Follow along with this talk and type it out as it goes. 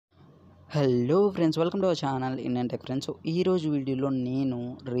Hello friends, welcome to our channel Indian tech friends. So ఈరోజు వీడియోలో నేను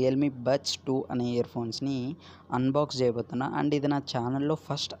Realme buds 2 అనే ఇయర్ ఫోన్స్ని అన్బాక్స్ చేయబోతున్నా. అండ్ ఇది నా ఛానల్లో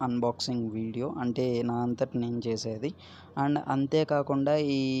ఫస్ట్ అన్బాక్సింగ్ వీడియో, అంటే నా అంతటి నేను చేసేది. అండ్ అంతేకాకుండా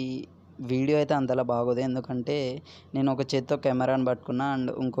ఈ వీడియో అయితే అంతలా బాగోదు, ఎందుకంటే నేను ఒక చేత్తో కెమెరాని పట్టుకున్నా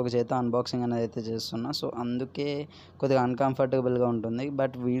అండ్ ఇంకొక చేత్తో అన్బాక్సింగ్ అనేది అయితే చేస్తున్నా. సో అందుకే కొద్దిగా అన్కంఫర్టబుల్గా ఉంటుంది.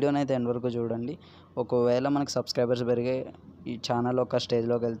 బట్ వీడియోని అయితే ఎండ్ వరకు చూడండి. ఒకవేళ మనకి సబ్స్క్రైబర్స్ పెరిగే ఈ ఛానల్ ఒక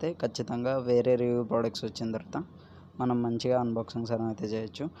స్టేజ్లోకి వెళ్తే ఖచ్చితంగా వేరే రివ్యూ ప్రోడక్ట్స్ వచ్చిన తర్వాత మనం మంచిగా అన్బాక్సింగ్స్ అని అయితే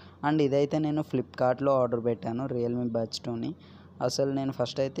చేయొచ్చు. అండ్ ఇదైతే నేను ఫ్లిప్కార్ట్లో ఆర్డర్ పెట్టాను, రియల్మీ బడ్స్ 2ని. అసలు నేను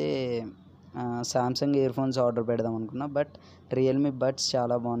ఫస్ట్ అయితే సామ్సంగ్ ఇయర్ ఫోన్స్ ఆర్డర్ పెడదాం అనుకున్నా, బట్ రియల్మీ బడ్స్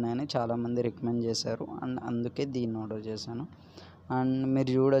చాలా బాగున్నాయని చాలామంది రికమెండ్ చేశారు. అండ్ అందుకే దీన్ని ఆర్డర్ చేశాను. అండ్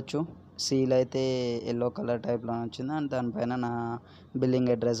మీరు చూడొచ్చు, సీల్ అయితే ఎల్లో కలర్ టైప్లో వచ్చింది. అండ్ దానిపైన నా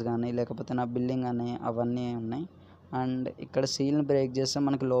బిల్లింగ్ అడ్రస్ కానీ లేకపోతే నా బిల్లింగ్ అని అవన్నీ ఉన్నాయి. అండ్ ఇక్కడ సీల్ని బ్రేక్ చేస్తే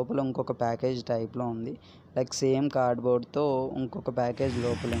మనకి లోపల ఇంకొక ప్యాకేజ్ టైప్లో ఉంది, లైక్ సేమ్ కార్డ్బోర్డ్తో ఇంకొక ప్యాకేజ్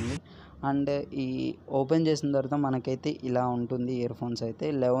లోపల ఉంది. అండ్ ఈ ఓపెన్ చేసిన తర్వాత మనకైతే ఇలా ఉంటుంది. ఇయర్ ఫోన్స్ అయితే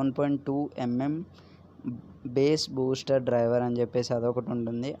 11.2 mm బేస్ బూస్టర్ డ్రైవర్ అని చెప్పేసి అదొకటి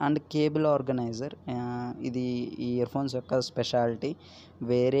ఉంటుంది. అండ్ కేబుల్ ఆర్గనైజర్, ఇది ఈ ఇయర్ ఫోన్స్ యొక్క స్పెషాలిటీ.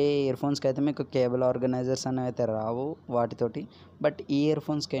 వేరే ఇయర్ ఫోన్స్కి అయితే మీకు కేబుల్ ఆర్గనైజర్స్ అనేవి అయితే రావు వాటితోటి, బట్ ఈ ఇయర్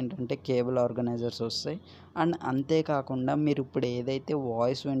ఫోన్స్కి ఏంటంటే కేబుల్ ఆర్గనైజర్స్ వస్తాయి. అండ్ అంతేకాకుండా మీరు ఇప్పుడు ఏదైతే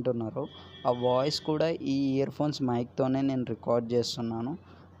వాయిస్ వింటున్నారో ఆ వాయిస్ కూడా ఈ ఇయర్ ఫోన్స్ మైక్తోనే నేను రికార్డ్ చేస్తున్నాను.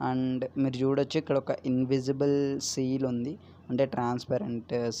 అండ్ మీరు చూడొచ్చు, ఇక్కడ ఒక ఇన్విజిబుల్ సీల్ ఉంది, అంటే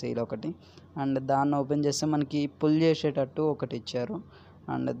ట్రాన్స్పరెంట్ సీల్ ఒకటి. అండ్ దాన్ని ఓపెన్ చేస్తే మనకి పుల్ చేసేటట్టు ఒకటి ఇచ్చారు.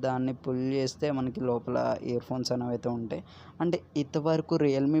 అండ్ దాన్ని పుల్ చేస్తే మనకి లోపల ఇయర్ ఫోన్స్ అనేవి అయితే ఉంటాయి. అంటే ఇంతవరకు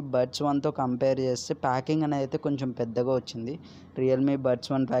రియల్మీ బడ్స్ 1తో కంపేర్ చేస్తే ప్యాకింగ్ అనేది అయితే కొంచెం పెద్దగా వచ్చింది. రియల్మీ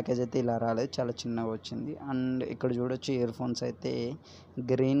బడ్స్ 1 ప్యాకేజ్ అయితే ఇలా రాలేదు, చాలా చిన్నగా వచ్చింది. అండ్ ఇక్కడ చూడొచ్చు, ఇయర్ ఫోన్స్ అయితే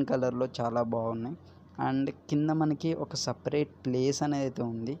గ్రీన్ కలర్లో చాలా బాగున్నాయి. అండ్ కింద మనకి ఒక సపరేట్ ప్లేస్ అనేది అయితే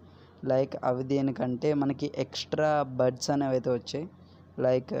ఉంది, లైక్ అవి దేనికంటే మనకి ఎక్స్ట్రా బడ్స్ అనేవి అయితే వచ్చాయి.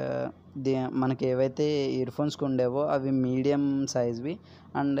 లైక్ మనకి ఏవైతే ఇయర్ ఫోన్స్కి ఉండేవో అవి మీడియం సైజ్వి,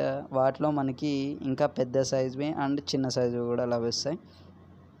 అండ్ వాటిలో మనకి ఇంకా పెద్ద సైజ్వి అండ్ చిన్న సైజువి కూడా లభిస్తాయి.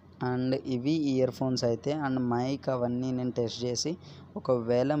 అండ్ ఇవి ఇయర్ ఫోన్స్ అయితే. అండ్ మైక్ అవన్నీ నేను టెస్ట్ చేసి,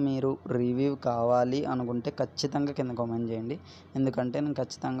 ఒకవేళ మీరు రివ్యూ కావాలి అనుకుంటే ఖచ్చితంగా కింద కామెంట్ చేయండి, ఎందుకంటే నేను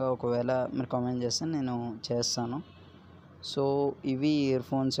ఖచ్చితంగా ఒకవేళ మీరు కామెంట్ చేస్తే నేను చేస్తాను. సో ఇవి ఇయర్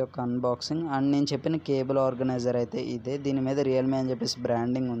ఫోన్స్ యొక్క అన్బాక్సింగ్. అండ్ నేను చెప్పిన కేబుల్ ఆర్గనైజర్ అయితే ఇదే, దీని మీద రియల్మీ అని చెప్పేసి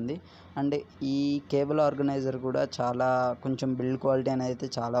బ్రాండింగ్ ఉంది. అండ్ ఈ కేబుల్ ఆర్గనైజర్ కూడా చాలా కొంచెం బిల్డ్ క్వాలిటీ అనేది అయితే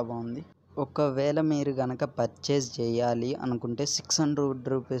చాలా బాగుంది. ఒకవేళ మీరు కనుక పర్చేస్ చేయాలి అనుకుంటే 600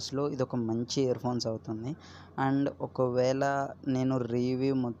 రూపీస్లో ఇది ఒక మంచి ఇయర్ ఫోన్స్ అవుతుంది. అండ్ ఒకవేళ నేను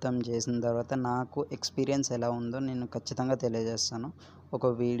రివ్యూ మొత్తం చేసిన తర్వాత నాకు ఎక్స్పీరియన్స్ ఎలా ఉందో నేను ఖచ్చితంగా తెలియజేస్తాను ఒక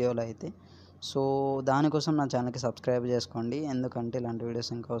వీడియోలో అయితే. సో దానికోసం నా ఛానల్కి సబ్స్క్రైబ్ చేసుకోండి, ఎందుకంటే ఇలాంటి వీడియోస్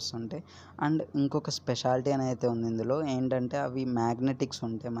ఇంకా వస్తుంటాయి. అండ్ ఇంకొక స్పెషాలిటీ అనేది అయితే ఉంది ఇందులో, ఏంటంటే అవి మ్యాగ్నెటిక్స్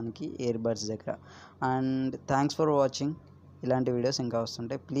ఉంటాయి మనకి ఇయర్ బడ్స్ దగ్గర. And thanks for watching. ఇలాంటి వీడియోస్ ఇంకా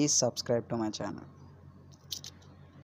వస్తుంటాయి. Please subscribe to my channel.